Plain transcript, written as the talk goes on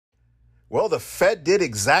Well, the Fed did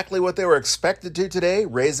exactly what they were expected to today,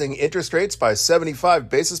 raising interest rates by 75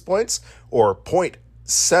 basis points or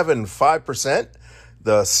 0.75%.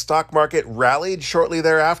 The stock market rallied shortly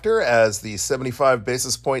thereafter as the 75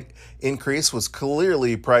 basis point increase was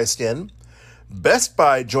clearly priced in. Best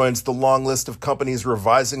Buy joins the long list of companies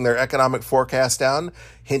revising their economic forecast down,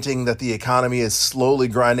 hinting that the economy is slowly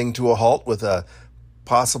grinding to a halt with a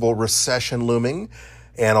possible recession looming.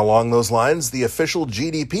 And along those lines, the official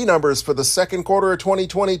GDP numbers for the second quarter of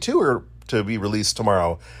 2022 are to be released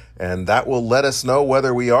tomorrow. And that will let us know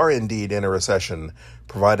whether we are indeed in a recession,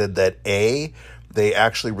 provided that A, they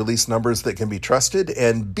actually release numbers that can be trusted,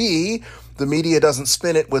 and B, the media doesn't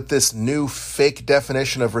spin it with this new fake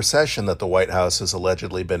definition of recession that the White House has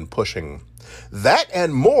allegedly been pushing. That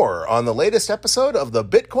and more on the latest episode of the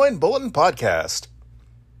Bitcoin Bulletin Podcast.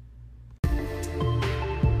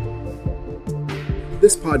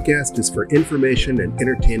 This podcast is for information and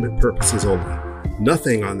entertainment purposes only.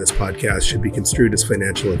 Nothing on this podcast should be construed as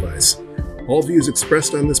financial advice. All views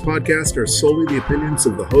expressed on this podcast are solely the opinions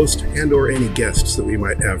of the host and or any guests that we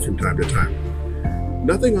might have from time to time.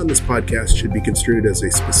 Nothing on this podcast should be construed as a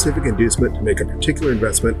specific inducement to make a particular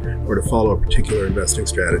investment or to follow a particular investing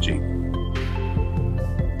strategy.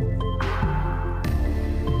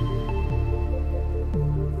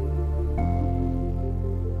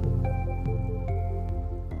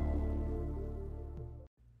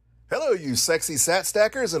 Hello, you sexy sat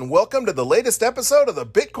stackers, and welcome to the latest episode of the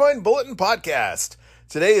Bitcoin Bulletin Podcast.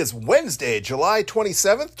 Today is Wednesday, July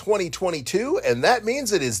 27th, 2022, and that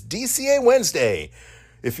means it is DCA Wednesday.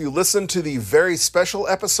 If you listen to the very special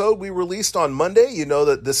episode we released on Monday, you know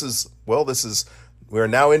that we're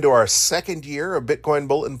now into our second year of Bitcoin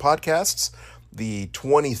Bulletin Podcasts. The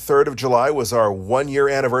 23rd of July was our 1-year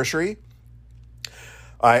anniversary.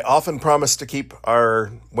 I often promise to keep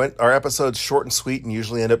our episodes short and sweet and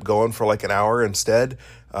usually end up going for like an hour instead.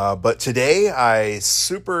 But today I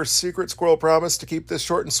super secret squirrel promise to keep this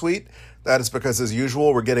short and sweet. That is because, as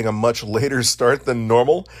usual, we're getting a much later start than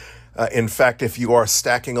normal. In fact, if you are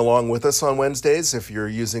stacking along with us on Wednesdays, if you're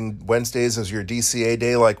using Wednesdays as your DCA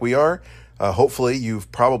day like we are, hopefully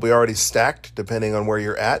you've probably already stacked depending on where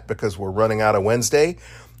you're at because we're running out of Wednesday.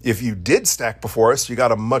 If you did stack before us, you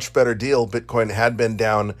got a much better deal. Bitcoin had been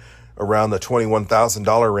down around the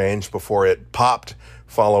 $21,000 range before it popped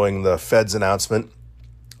following the Fed's announcement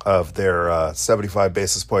of their 75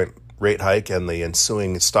 basis point rate hike and the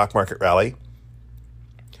ensuing stock market rally.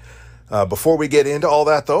 Before we get into all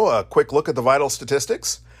that, though, a quick look at the vital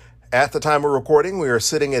statistics. At the time of recording, we are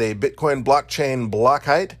sitting at a Bitcoin blockchain block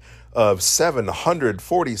height of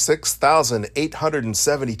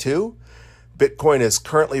 746,872. Bitcoin is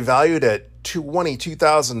currently valued at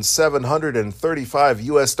 $22,735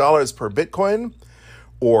 US dollars per Bitcoin,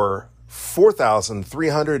 or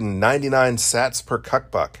 4,399 sats per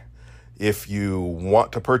cuckbuck. If you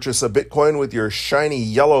want to purchase a Bitcoin with your shiny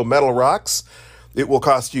yellow metal rocks, it will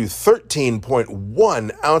cost you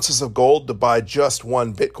 13.1 ounces of gold to buy just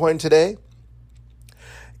one Bitcoin today.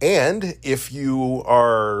 And if you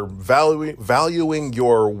are valuing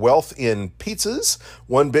your wealth in pizzas,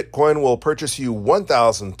 one Bitcoin will purchase you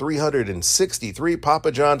 1,363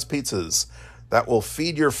 Papa John's pizzas. That will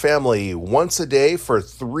feed your family once a day for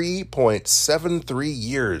 3.73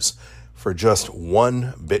 years for just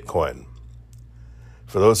one Bitcoin.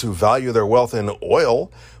 For those who value their wealth in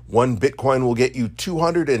oil, one Bitcoin will get you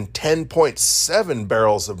 210.7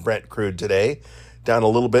 barrels of Brent crude today, down a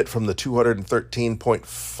little bit from the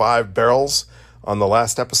 213.5 barrels on the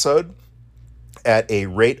last episode, at a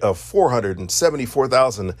rate of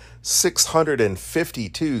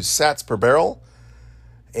 474,652 sats per barrel.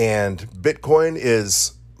 And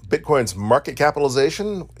Bitcoin's market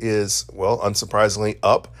capitalization is, well, unsurprisingly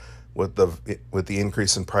up with the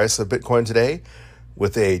increase in price of Bitcoin today,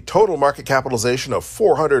 with a total market capitalization of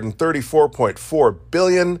 $434.4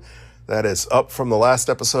 billion. That is up from the last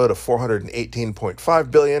episode of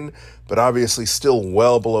 $418.5 billion, but obviously still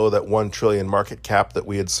well below that 1 trillion market cap that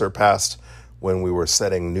we had surpassed when we were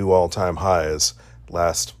setting new all-time highs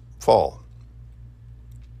last fall.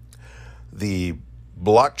 The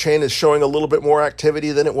blockchain is showing a little bit more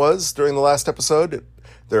activity than it was during the last episode.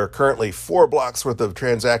 There are currently 4 blocks worth of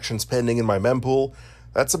transactions pending in my mempool.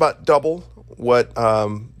 That's about double what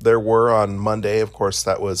there were on Monday. Of course,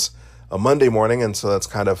 that was a Monday morning, and so that's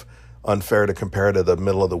kind of unfair to compare to the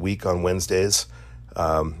middle of the week on Wednesdays.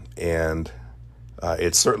 And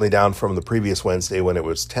it's certainly down from the previous Wednesday when it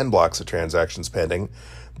was 10 blocks of transactions pending.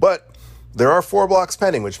 But there are 4 blocks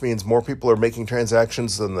pending, which means more people are making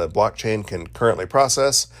transactions than the blockchain can currently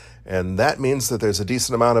process. And that means that there's a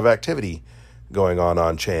decent amount of activity going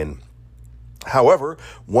on chain. However,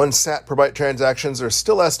 1 sat per byte transactions are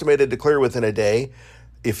still estimated to clear within a day.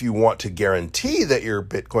 If you want to guarantee that your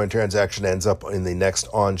Bitcoin transaction ends up in the next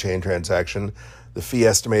on-chain transaction, the fee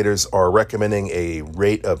estimators are recommending a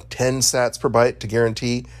rate of 10 sats per byte to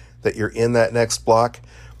guarantee that you're in that next block.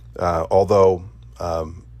 Although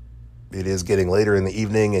it is getting later in the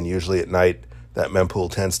evening and usually at night, that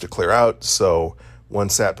mempool tends to clear out. So 1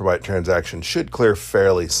 sat per byte transaction should clear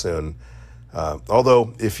fairly soon.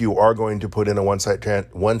 Although if you are going to put in a 1 sat per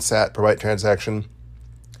byte transaction,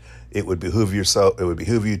 it would behoove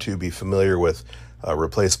you to be familiar with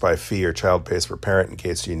replace by fee or child pays per parent in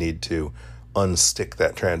case you need to unstick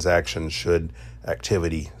that transaction should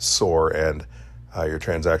activity soar and your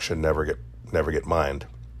transaction never get mined.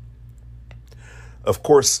 Of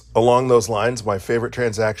course, along those lines, my favorite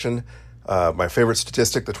transaction, my favorite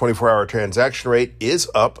statistic, the 24-hour transaction rate is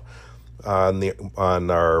up.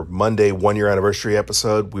 On our Monday 1-year anniversary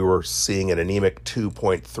episode, we were seeing an anemic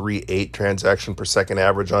 2.38 transaction per second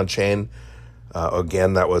average on chain.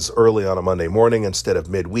 Again, that was early on a Monday morning instead of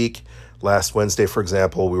midweek. Last Wednesday, for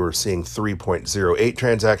example, we were seeing 3.08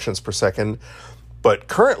 transactions per second. But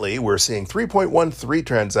currently, we're seeing 3.13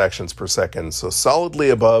 transactions per second, so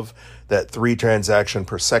solidly above that 3 transaction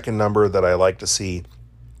per second number that I like to see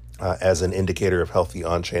as an indicator of healthy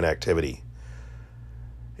on-chain activity.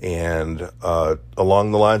 And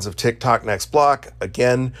along the lines of TikTok next block,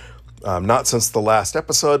 again, not since the last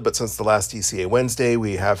episode, but since the last DCA Wednesday,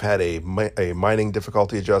 we have had a mining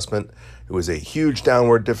difficulty adjustment. It was a huge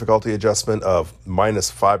downward difficulty adjustment of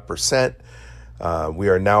minus 5%. We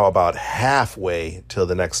are now about halfway to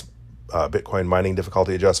the next Bitcoin mining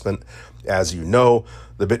difficulty adjustment. As you know,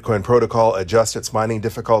 the Bitcoin protocol adjusts its mining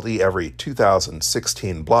difficulty every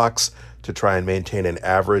 2016 blocks to try and maintain an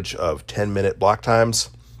average of 10-minute block times.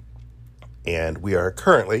 And we are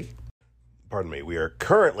currently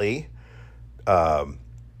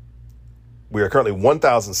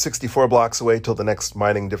 1,064 blocks away till the next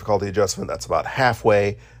mining difficulty adjustment. That's about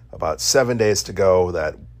halfway, about 7 days to go.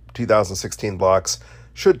 That 2016 blocks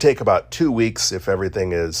should take about 2 weeks if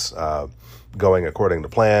everything is going according to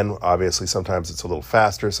plan. Obviously, sometimes it's a little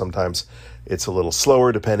faster, sometimes it's a little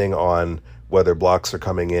slower, depending on whether blocks are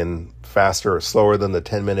coming in faster or slower than the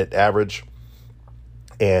 10-minute average.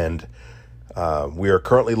 And we are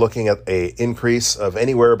currently looking at an increase of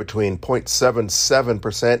anywhere between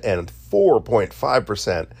 0.77% and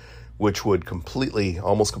 4.5%, which would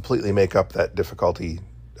almost completely make up that difficulty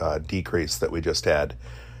decrease that we just had.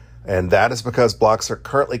 And that is because blocks are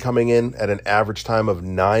currently coming in at an average time of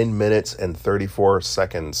 9 minutes and 34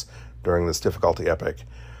 seconds during this difficulty epoch.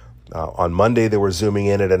 On Monday, they were zooming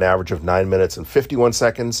in at an average of 9 minutes and 51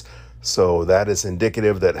 seconds. So that is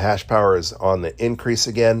indicative that hash power is on the increase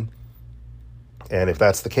again. And if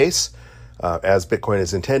that's the case, as Bitcoin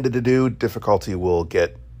is intended to do, difficulty will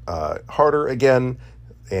get harder again.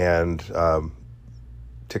 And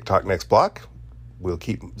TikTok next block will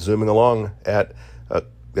keep zooming along at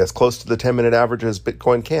as close to the 10-minute average as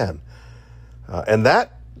Bitcoin can. And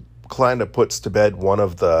that kind of puts to bed one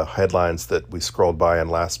of the headlines that we scrolled by in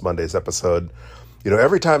last Monday's episode. You know,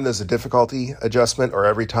 every time there's a difficulty adjustment, or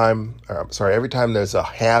every time there's a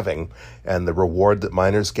halving and the reward that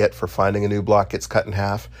miners get for finding a new block gets cut in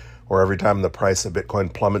half, or every time the price of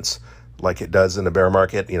Bitcoin plummets like it does in a bear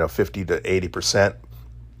market, 50 to 80%,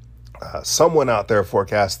 someone out there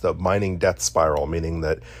forecasts the mining death spiral, meaning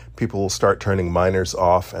that people will start turning miners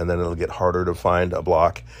off, and then it'll get harder to find a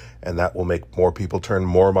block, and that will make more people turn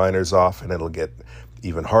more miners off, and it'll get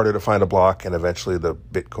even harder to find a block, and eventually the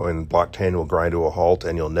Bitcoin blockchain will grind to a halt,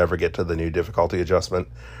 and you'll never get to the new difficulty adjustment.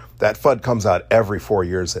 That FUD comes out every 4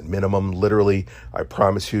 years at minimum. Literally, I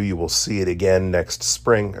promise you will see it again next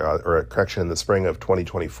spring, or a correction in the spring of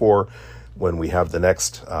 2024, when we have the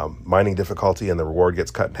next mining difficulty and the reward gets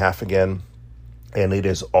cut in half again. And it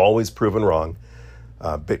is always proven wrong.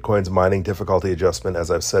 Bitcoin's mining difficulty adjustment, as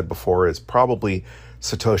I've said before, is probably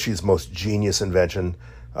Satoshi's most genius invention,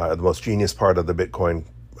 the most genius part of the Bitcoin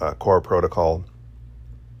core protocol,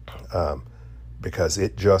 because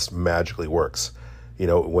it just magically works.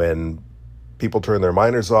 When people turn their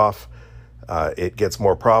miners off, it gets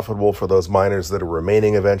more profitable for those miners that are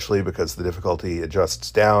remaining eventually because the difficulty adjusts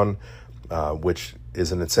down, which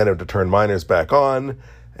is an incentive to turn miners back on,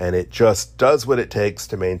 and it just does what it takes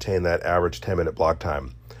to maintain that average 10-minute block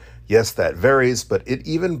time. Yes, that varies, but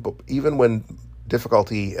even when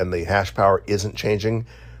difficulty and the hash power isn't changing,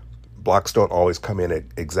 blocks don't always come in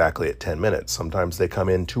exactly at 10 minutes. Sometimes they come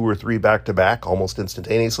in 2 or 3 back-to-back almost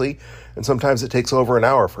instantaneously, and sometimes it takes over an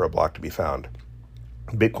hour for a block to be found.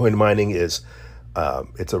 Bitcoin mining is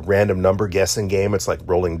it's a random number guessing game. It's like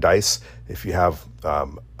rolling dice. If you have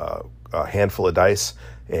a a handful of dice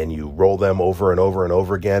and you roll them over and over and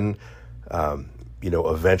over again,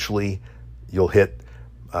 eventually you'll hit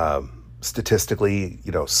statistically,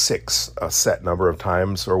 6 a set number of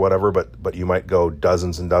times or whatever, but you might go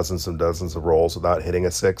dozens and dozens and dozens of rolls without hitting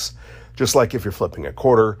a 6. Just like if you're flipping a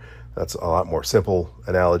quarter, that's a lot more simple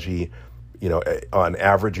analogy. On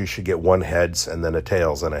average, you should get 1 heads and then a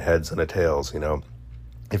tails and a heads and a tails.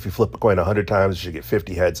 If you flip a coin 100 times, you should get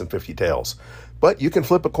 50 heads and 50 tails. But you can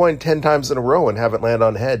flip a coin 10 times in a row and have it land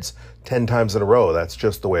on heads 10 times in a row. That's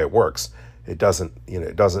just the way it works. It doesn't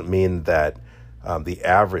mean that the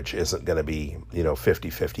average isn't going to be,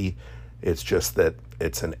 50-50. It's just that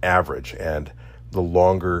it's an average, and the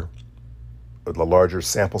larger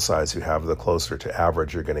sample size you have, the closer to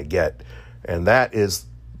average you're going to get. And that is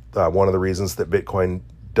one of the reasons that Bitcoin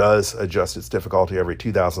does adjust its difficulty every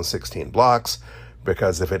 2016 blocks,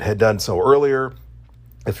 because if it had done so earlier,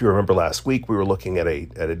 if you remember last week, we were looking at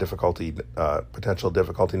a difficulty, potential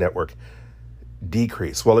difficulty network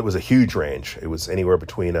decrease. Well, it was a huge range. It was anywhere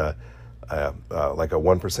between like a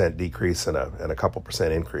 1% decrease and a couple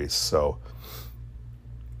percent increase. So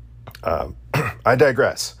I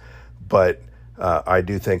digress, but I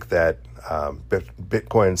do think that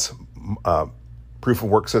Bitcoin's proof of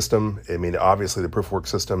work system, obviously the proof of work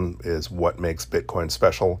system is what makes Bitcoin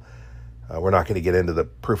special. We're not going to get into the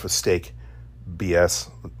proof of stake BS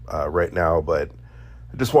right now, but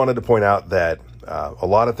I just wanted to point out that a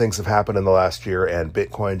lot of things have happened in the last year, and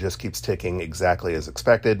Bitcoin just keeps ticking exactly as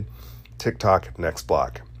expected. TikTok, next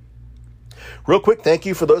block. Real quick, thank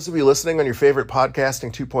you for those of you listening on your favorite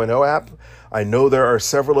Podcasting 2.0 app. I know there are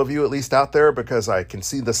several of you at least out there, because I can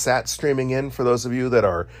see the sats streaming in for those of you that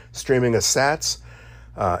are streaming as sats.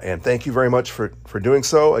 And thank you very much for doing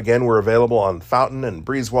so. Again, we're available on Fountain and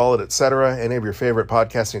Breeze Wallet, etc., any of your favorite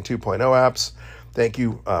Podcasting 2.0 apps. Thank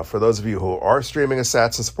you for those of you who are streaming as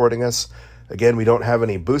sats and supporting us. Again, we don't have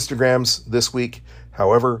any boostergrams this week.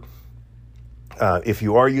 However, if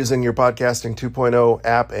you are using your Podcasting 2.0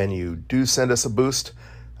 app and you do send us a boost,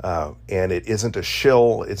 and it isn't a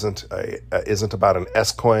shill, isn't about an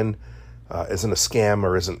S coin, isn't a scam,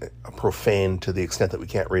 or isn't a profane to the extent that we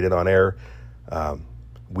can't read it on air,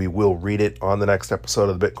 we will read it on the next episode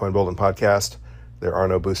of the Bitcoin Bulletin podcast. There are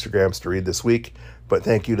no boostergrams to read this week, but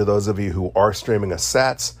thank you to those of you who are streaming us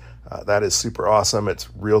sats. That is super awesome. It's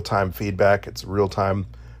real-time feedback. It's real-time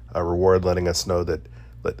reward, letting us know that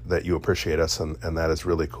you appreciate us, and that is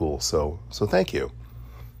really cool. So thank you.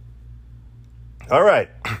 All right.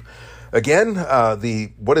 Again,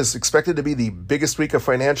 what is expected to be the biggest week of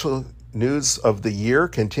financial news of the year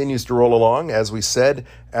continues to roll along. As we said,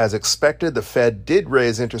 as expected, the Fed did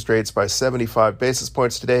raise interest rates by 75 basis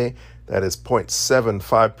points today. That is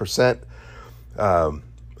 0.75%.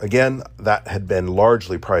 Again, that had been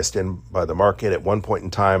largely priced in by the market at one point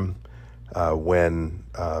in time when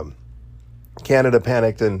Canada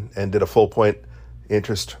panicked and did a full point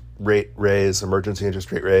interest rate raise, emergency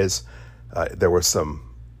interest rate raise. There was some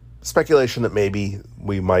speculation that maybe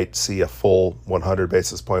we might see a full 100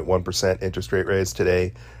 basis point, 1% interest rate raise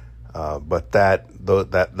today. But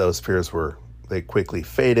those fears they quickly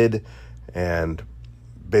faded, and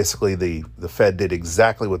basically the Fed did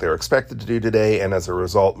exactly what they were expected to do today. And as a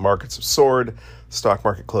result, markets have soared. Stock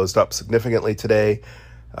market closed up significantly today.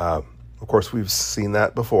 Of course, we've seen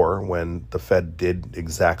that before. When the Fed did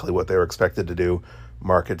exactly what they were expected to do,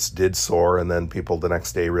 markets did soar, and then people the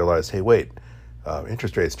next day realized, hey, wait,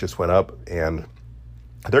 interest rates just went up, and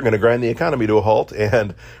they're going to grind the economy to a halt,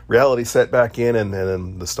 and reality set back in, and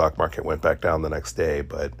then the stock market went back down the next day.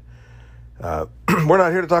 But we're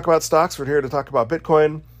not here to talk about stocks. We're here to talk about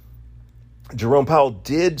Bitcoin. Jerome Powell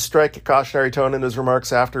did strike a cautionary tone in his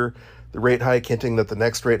remarks after the rate hike, hinting that the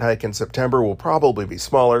next rate hike in September will probably be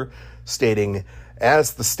smaller, stating,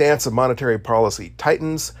 as the stance of monetary policy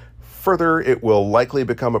tightens, further, it will likely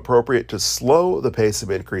become appropriate to slow the pace of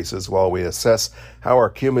increases while we assess how our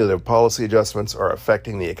cumulative policy adjustments are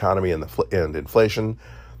affecting the economy and inflation.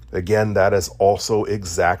 Again, that is also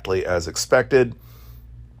exactly as expected.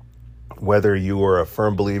 Whether you are a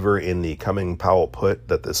firm believer in the coming Powell put,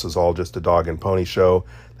 that this is all just a dog and pony show,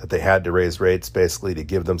 that they had to raise rates basically to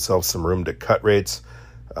give themselves some room to cut rates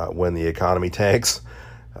when the economy tanks,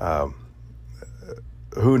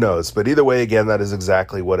 who knows? But either way, again, that is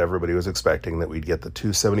exactly what everybody was expecting, that we'd get the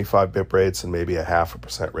 275 BIP rates and maybe a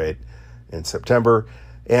 0.5% rate in September.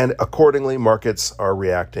 And accordingly, markets are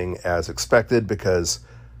reacting as expected because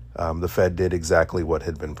the Fed did exactly what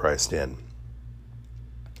had been priced in.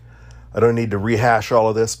 I don't need to rehash all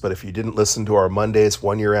of this, but if you didn't listen to our Monday's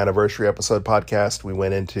one-year anniversary episode podcast, we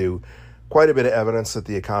went into quite a bit of evidence that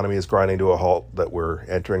the economy is grinding to a halt, that we're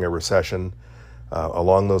entering a recession.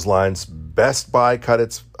 Along those lines, Best Buy cut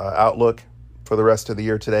its outlook for the rest of the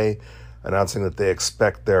year today, announcing that they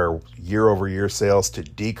expect their year-over-year sales to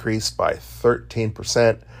decrease by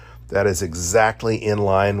 13%. That is exactly in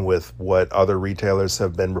line with what other retailers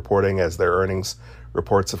have been reporting as their earnings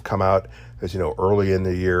reports have come out. As you know, early in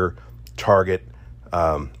the year, Target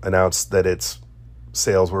announced that its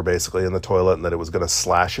sales were basically in the toilet and that it was going to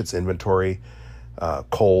slash its inventory.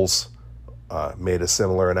 Kohl's made a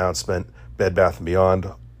similar announcement. Bed Bath & Beyond,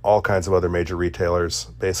 all kinds of other major retailers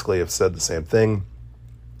basically have said the same thing.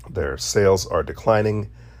 Their sales are declining,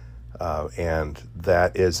 and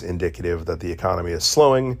that is indicative that the economy is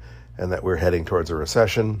slowing and that we're heading towards a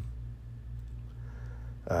recession.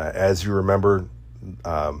 As you remember,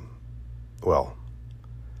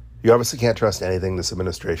 you obviously can't trust anything this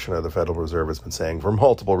administration or the Federal Reserve has been saying for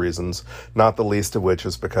multiple reasons, not the least of which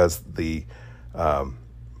is because the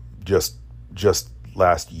just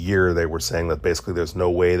last year they were saying that basically there's no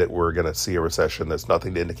way that we're going to see a recession. There's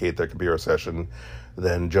nothing to indicate there could be a recession.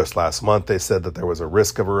 Then just last month they said that there was a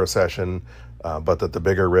risk of a recession, but that the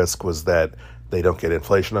bigger risk was that they don't get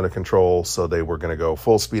inflation under control, so they were going to go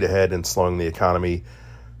full speed ahead in slowing the economy,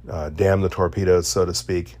 damn the torpedoes, so to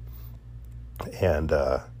speak. And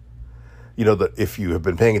if you have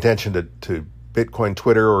been paying attention to Bitcoin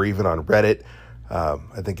Twitter or even on Reddit,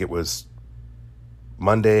 I think it was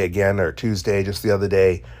Monday again or Tuesday, just the other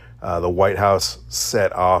day, the White House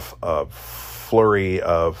set off a flurry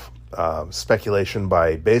of speculation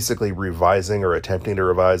by basically revising or attempting to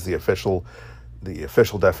revise the official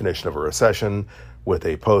definition of a recession with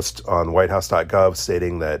a post on whitehouse.gov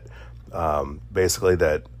stating that basically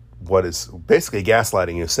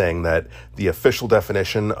gaslighting you, saying that the official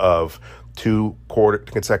definition of two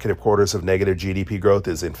consecutive quarters of negative GDP growth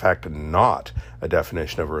is in fact not a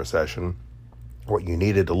definition of a recession. What you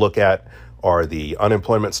needed to look at are the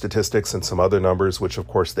unemployment statistics and some other numbers, which of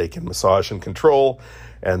course they can massage and control,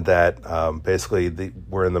 and that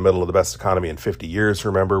we're in the middle of the best economy in 50 years,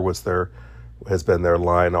 remember, has been their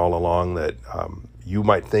line all along, that you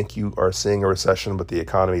might think you are seeing a recession, but the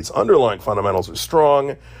economy's underlying fundamentals are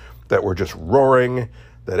strong, that we're just roaring,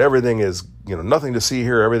 that everything is, nothing to see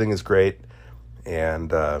here, everything is great.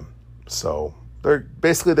 And so they're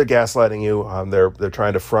gaslighting you. They're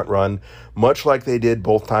trying to front run, much like they did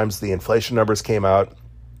both times the inflation numbers came out.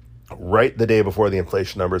 Right the day before the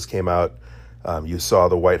inflation numbers came out, you saw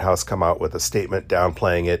the White House come out with a statement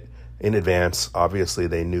downplaying it in advance. Obviously,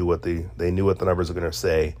 they knew what the numbers were going to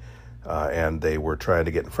say, and they were trying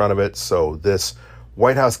to get in front of it. So this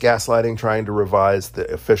White House gaslighting, trying to revise the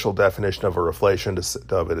official definition of a recession to say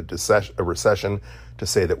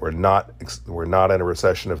that we're not in a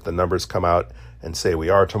recession if the numbers come out and say we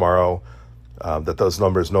are tomorrow, that those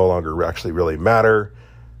numbers no longer actually really matter.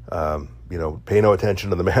 Pay no attention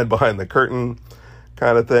to the man behind the curtain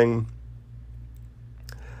kind of thing.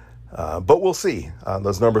 But we'll see.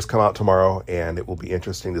 Those numbers come out tomorrow, and it will be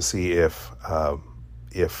interesting to see if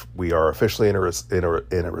we are officially in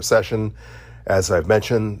a recession. As I've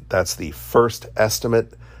mentioned, that's the first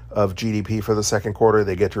estimate of GDP for the second quarter.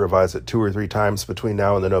 They get to revise it 2 or 3 times between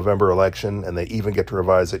now and the November election, and they even get to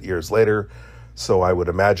revise it years later. So I would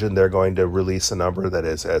imagine they're going to release a number that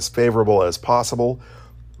is as favorable as possible.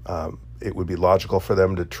 It would be logical for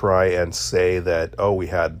them to try and say that, we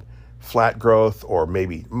had flat growth or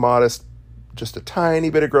maybe modest, just a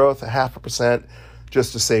tiny bit of growth, 0.5%,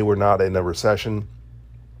 just to say we're not in a recession.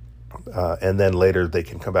 And then later they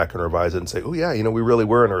can come back and revise it and say, we really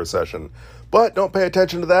were in a recession. But don't pay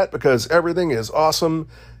attention to that because everything is awesome.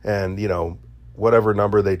 And, whatever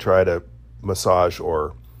number they try to massage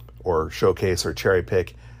or showcase or cherry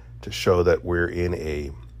pick to show that we're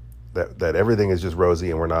in that everything is just rosy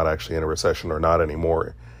and we're not actually in a recession or not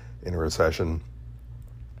anymore in a recession.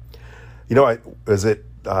 Was it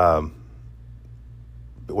Bill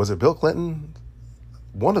Clinton?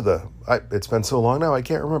 It's been so long now, I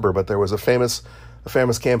can't remember, but there was a famous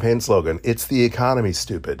campaign slogan. It's the economy,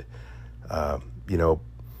 stupid.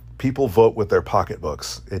 People vote with their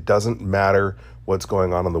pocketbooks. It doesn't matter what's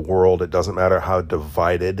going on in the world. It doesn't matter how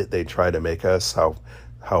divided they try to make us, how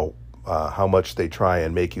much they try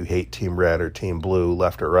and make you hate Team Red or Team Blue,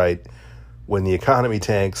 left or right. When the economy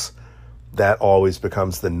tanks, that always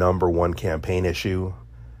becomes the number one campaign issue.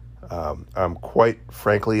 I'm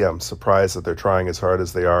surprised that they're trying as hard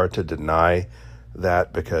as they are to deny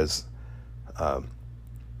that, because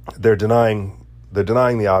they're denying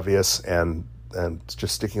the obvious and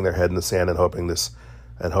just sticking their head in the sand and hoping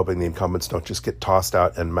the incumbents don't just get tossed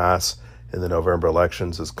out en masse in the November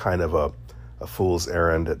elections is kind of a fool's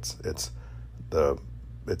errand. It's a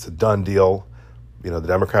done deal. The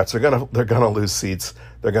Democrats they're gonna lose seats.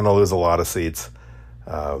 They're gonna lose a lot of seats.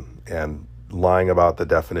 And lying about the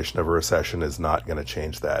definition of a recession is not going to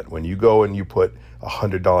change that. When you go and you put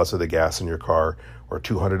 $100 of the gas in your car or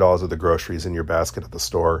 $200 of the groceries in your basket at the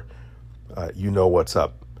store, you know what's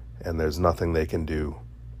up, and there's nothing they can do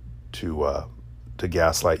to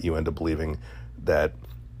gaslight you into believing that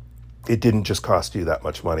it didn't just cost you that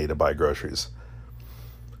much money to buy groceries.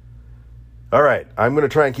 All right, I'm going to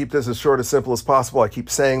try and keep this as short and simple as possible. I keep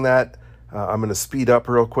saying that. I'm going to speed up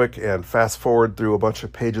real quick and fast forward through a bunch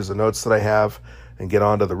of pages of notes that I have and get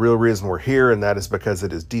on to the real reason we're here, and that is because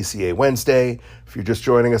it is DCA Wednesday. If you're just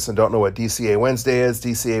joining us and don't know what DCA Wednesday is,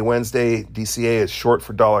 DCA is short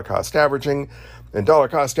for dollar cost averaging, and dollar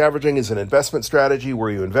cost averaging is an investment strategy where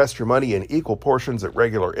you invest your money in equal portions at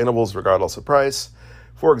regular intervals regardless of price.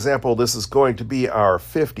 For example, this is going to be our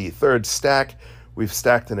 53rd stack. We've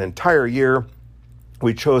stacked an entire year.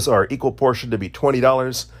 We chose our equal portion to be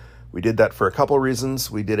 $20. We did that for a couple of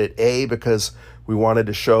reasons. We did it, A, because we wanted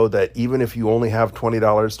to show that even if you only have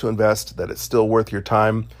 $20 to invest, that it's still worth your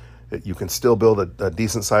time, that you can still build a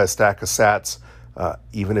decent-sized stack of sats,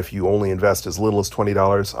 even if you only invest as little as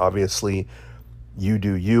 $20. Obviously, you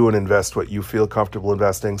do you and invest what you feel comfortable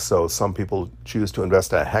investing, so some people choose to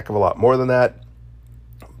invest a heck of a lot more than that,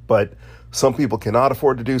 but some people cannot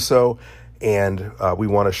afford to do so, and we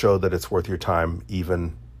want to show that it's worth your time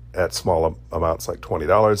even at small amounts like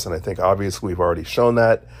 $20. And I think obviously we've already shown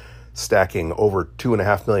that, stacking over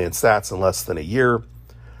 2.5 million sats in less than a year.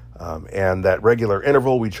 And that regular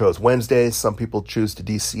interval, we chose Wednesdays. Some people choose to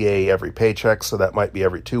DCA every paycheck, so that might be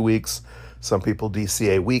every 2 weeks. Some people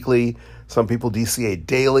DCA weekly. Some people DCA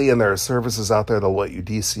daily, and there are services out there that'll let you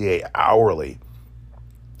DCA hourly.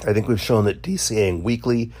 I think we've shown that DCAing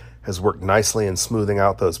weekly has worked nicely in smoothing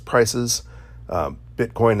out those prices.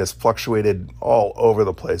 Bitcoin has fluctuated all over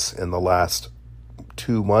the place in the last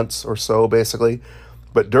 2 months or so, basically.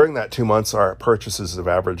 But during that 2 months, our purchases have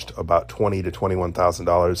averaged about $20,000 to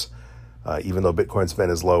 $21,000, even though Bitcoin's been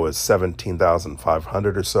as low as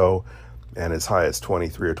 $17,500 or so, and as high as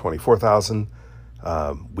 $23,000 or $24,000.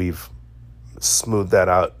 We've smoothed that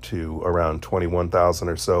out to around $21,000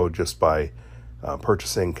 or so just by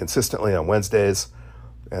purchasing consistently on Wednesdays,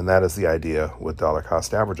 and that is the idea with dollar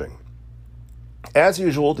cost averaging. As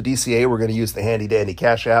usual, the DCA, we're going to use the handy-dandy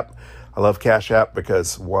Cash App. I love Cash App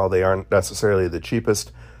because while they aren't necessarily the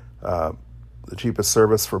cheapest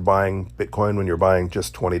service for buying Bitcoin when you're buying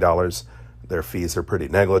just $20, their fees are pretty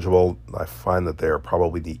negligible. I find that they're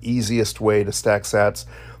probably the easiest way to stack sats.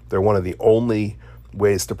 They're one of the only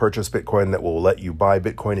ways to purchase Bitcoin that will let you buy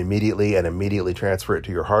Bitcoin immediately and immediately transfer it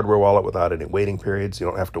to your hardware wallet without any waiting periods. You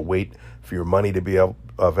don't have to wait for your money to be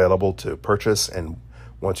available to purchase, and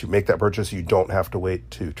once you make that purchase, you don't have to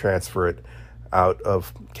wait to transfer it out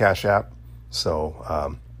of Cash App.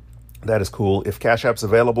 So that is cool. If Cash App's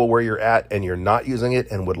available where you're at and you're not using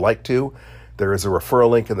it and would like to, there is a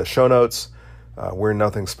referral link in the show notes. We're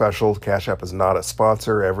nothing special. Cash App is not a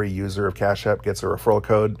sponsor. Every user of Cash App gets a referral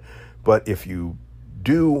code. But if you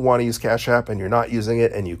do want to use Cash App and you're not using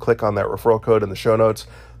it and you click on that referral code in the show notes,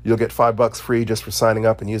 you'll get $5 free just for signing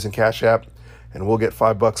up and using Cash App. And we'll get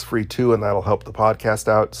 $5 free too, and that'll help the podcast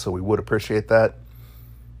out, so we would appreciate that.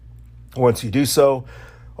 Once you do so,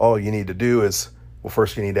 all you need to do is, well,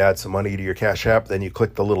 first you need to add some money to your Cash App, then you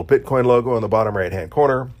click the little Bitcoin logo in the bottom right-hand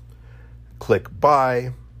corner, click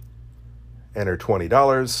Buy, enter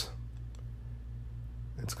 $20.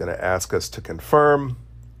 It's going to ask us to confirm.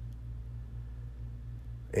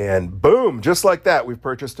 And boom, just like that, we've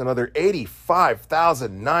purchased another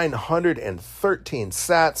 85,913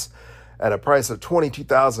 sats at a price of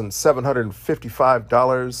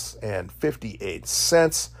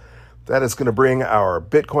 $22,755.58. That is going to bring our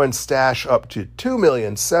Bitcoin stash up to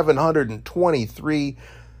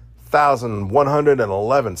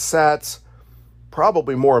 2,723,111 sats.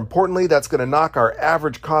 Probably more importantly, that's going to knock our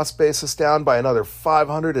average cost basis down by another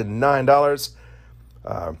 $509.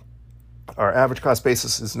 Our average cost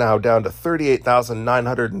basis is now down to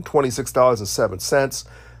 $38,926.07.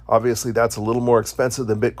 Obviously, that's a little more expensive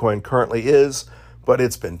than Bitcoin currently is, but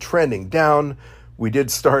it's been trending down. We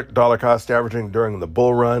did start dollar cost averaging during the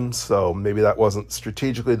bull run, so maybe that wasn't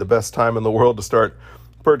strategically the best time in the world to start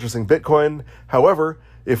purchasing Bitcoin. However,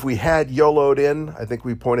 if we had YOLO'd in, I think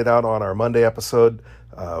we pointed out on our Monday episode,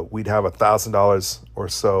 we'd have $1,000 or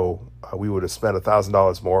so. We would have spent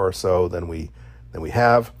 $1,000 more or so than we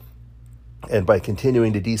have. And by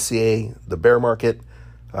continuing to DCA the bear market,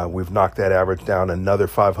 we've knocked that average down another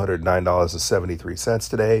 $509.73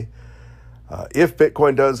 today. If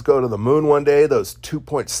Bitcoin does go to the moon one day, those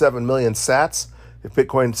 2.7 million sats, if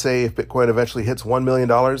Bitcoin eventually hits $1 million,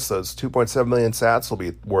 those 2.7 million sats will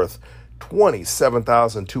be worth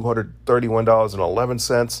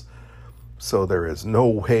 $27,231.11. So there is no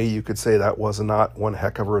way you could say that was not one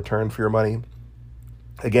heck of a return for your money.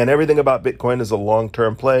 Again, everything about Bitcoin is a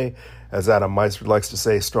long-term play. As Adam Meister likes to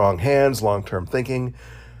say, strong hands, long-term thinking.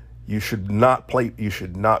 You should not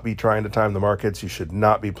be trying to time the markets. You should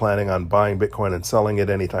not be planning on buying Bitcoin and selling it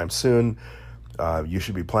anytime soon. You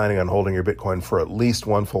should be planning on holding your Bitcoin for at least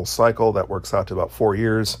one full cycle. That works out to about 4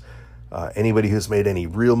 years. Anybody who's made any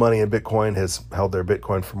real money in Bitcoin has held their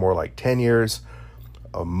Bitcoin for more like 10 years.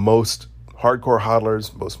 Most hardcore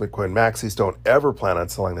hodlers, most Bitcoin maxis don't ever plan on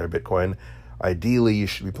selling their Bitcoin. Ideally, you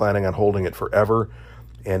should be planning on holding it forever.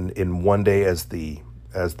 And in one day, as the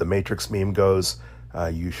Matrix meme goes,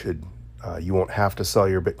 you won't have to sell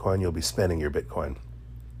your Bitcoin. You'll be spending your Bitcoin.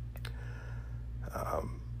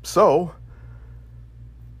 So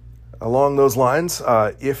along those lines,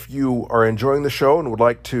 if you are enjoying the show and would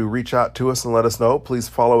like to reach out to us and let us know, please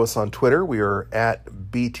follow us on Twitter. We are at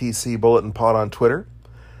BTC Bulletin Pod on Twitter.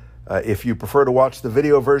 If you prefer to watch the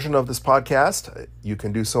video version of this podcast, you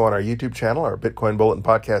can do so on our YouTube channel, our Bitcoin Bulletin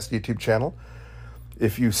Podcast YouTube channel.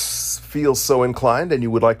 If you feel so inclined and you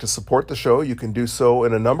would like to support the show, you can do so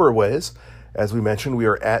in a number of ways. As we mentioned, we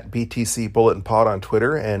are at BTC Bulletin Pod on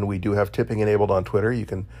Twitter, and we do have tipping enabled on Twitter. You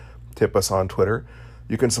can tip us on Twitter.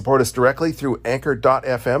 You can support us directly through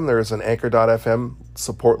Anchor.fm. There is an Anchor.fm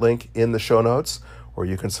support link in the show notes, or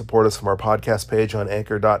you can support us from our podcast page on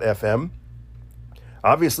Anchor.fm.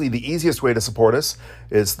 Obviously, the easiest way to support us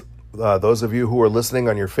is those of you who are listening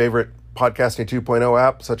on your favorite Podcasting 2.0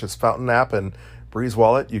 app, such as Fountain App and Breeze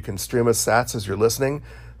Wallet. You can stream us sats as you're listening.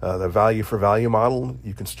 The value for value model,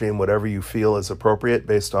 you can stream whatever you feel is appropriate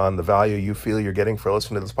based on the value you feel you're getting for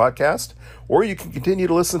listening to this podcast, or you can continue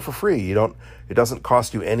to listen for free. It doesn't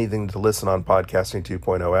cost you anything to listen on Podcasting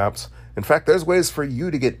 2.0 apps. In fact, there's ways for you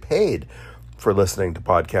to get paid for listening to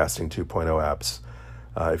Podcasting 2.0 apps.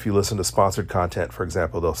 If you listen to sponsored content, for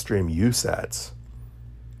example, they'll stream you sats.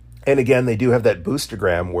 And again, they do have that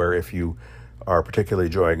boostergram where if you are particularly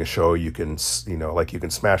enjoying a show, you can, you can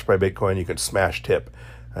smash by Bitcoin, you can smash tip.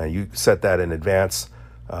 You set that in advance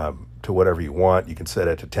to whatever you want. You can set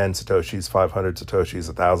it to 10 Satoshis, 500 Satoshis,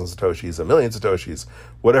 1,000 Satoshis, 1,000,000 Satoshis,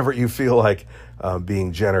 whatever you feel like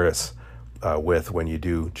being generous with when you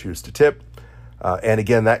do choose to tip. And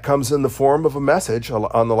again, that comes in the form of a message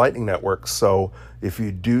on the Lightning Network. So if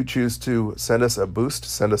you do choose to send us a boost,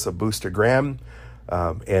 send us a boostergram,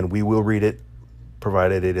 and we will read it,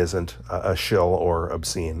 provided it isn't a shill or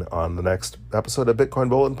obscene on the next episode of Bitcoin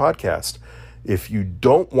Bulletin Podcast. If you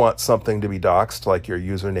don't want something to be doxed, like your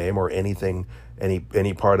username or anything,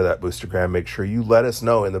 any part of that boostergram, make sure you let us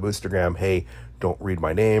know in the boostergram, hey, don't read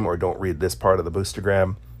my name or don't read this part of the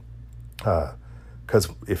boostergram. Because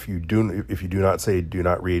if you do not say do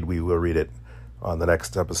not read, we will read it on the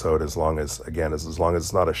next episode, as long as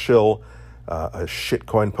it's not a shill, a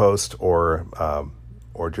shitcoin post, or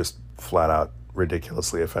just flat out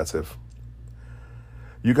ridiculously offensive.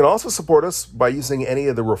 You can also support us by using any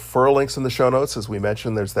of the referral links in the show notes. As we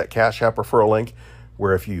mentioned, there's that Cash App referral link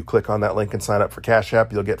where if you click on that link and sign up for Cash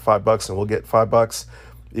App, you'll get $5 and we'll get $5.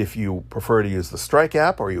 If you prefer to use the Strike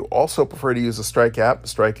app, or you also prefer to use the Strike app,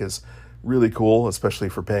 Strike is really cool, especially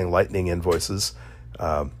for paying Lightning invoices.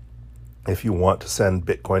 If you want to send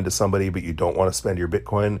Bitcoin to somebody but you don't want to spend your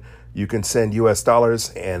Bitcoin, you can send US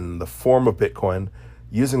dollars in the form of Bitcoin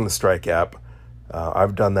using the Strike app.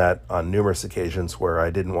 I've done that on numerous occasions where I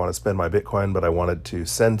didn't want to spend my Bitcoin, but I wanted to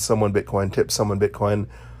send someone Bitcoin, tip someone Bitcoin.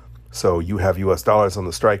 So you have US dollars on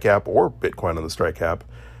the Strike app or Bitcoin on the Strike app,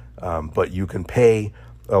 but you can pay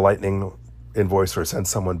a Lightning invoice or send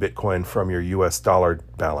someone Bitcoin from your US dollar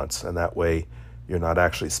balance, and that way you're not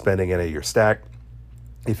actually spending any of your stack.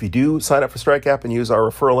 If you do sign up for Strike app and use our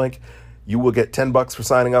referral link, you will get $10 for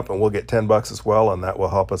signing up, and we'll get $10 as well, and that will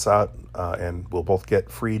help us out, and we'll both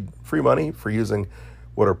get free money for using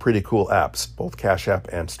what are pretty cool apps, both Cash App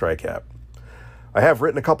and Strike app. I have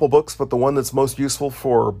written a couple books, but the one that's most useful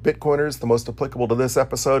for Bitcoiners, the most applicable to this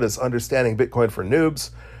episode, is Understanding Bitcoin for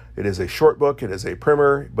Noobs. It is a short book, it is a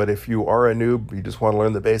primer, but if you are a noob, you just want to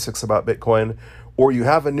learn the basics about Bitcoin, or you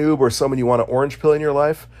have a noob or someone you want to orange pill in your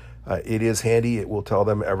life, it is handy. It will tell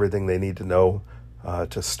them everything they need to know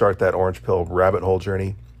to start that orange pill rabbit hole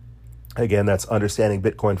journey. Again, that's Understanding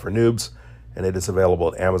Bitcoin for Noobs, and it is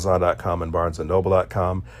available at Amazon.com and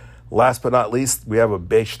BarnesandNoble.com. Last but not least, we have a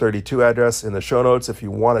Base32 address in the show notes if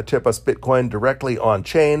you want to tip us Bitcoin directly on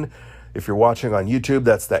chain. If you're watching on YouTube,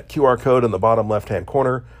 that's that QR code in the bottom left-hand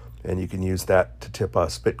corner, and you can use that to tip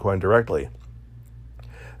us Bitcoin directly.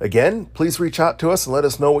 Again, please reach out to us and let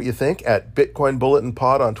us know what you think at Bitcoin Bulletin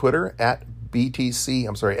Pod on Twitter, at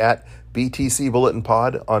BTC Bulletin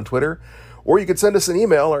Pod on Twitter. Or you can send us an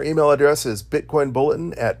email. Our email address is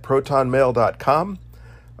bitcoinbulletin@protonmail.com.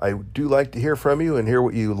 I do like to hear from you and hear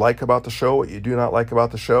what you like about the show, what you do not like about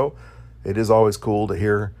the show. It is always cool to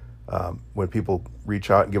hear when people reach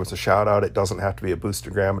out and give us a shout out. It doesn't have to be a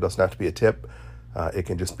boostergram. It doesn't have to be a tip. It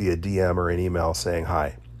can just be a DM or an email saying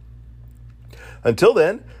hi. Until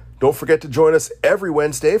then, don't forget to join us every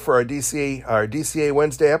Wednesday for our DCA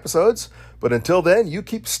Wednesday episodes. But until then, you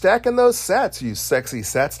keep stacking those sats, you sexy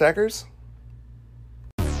sat stackers.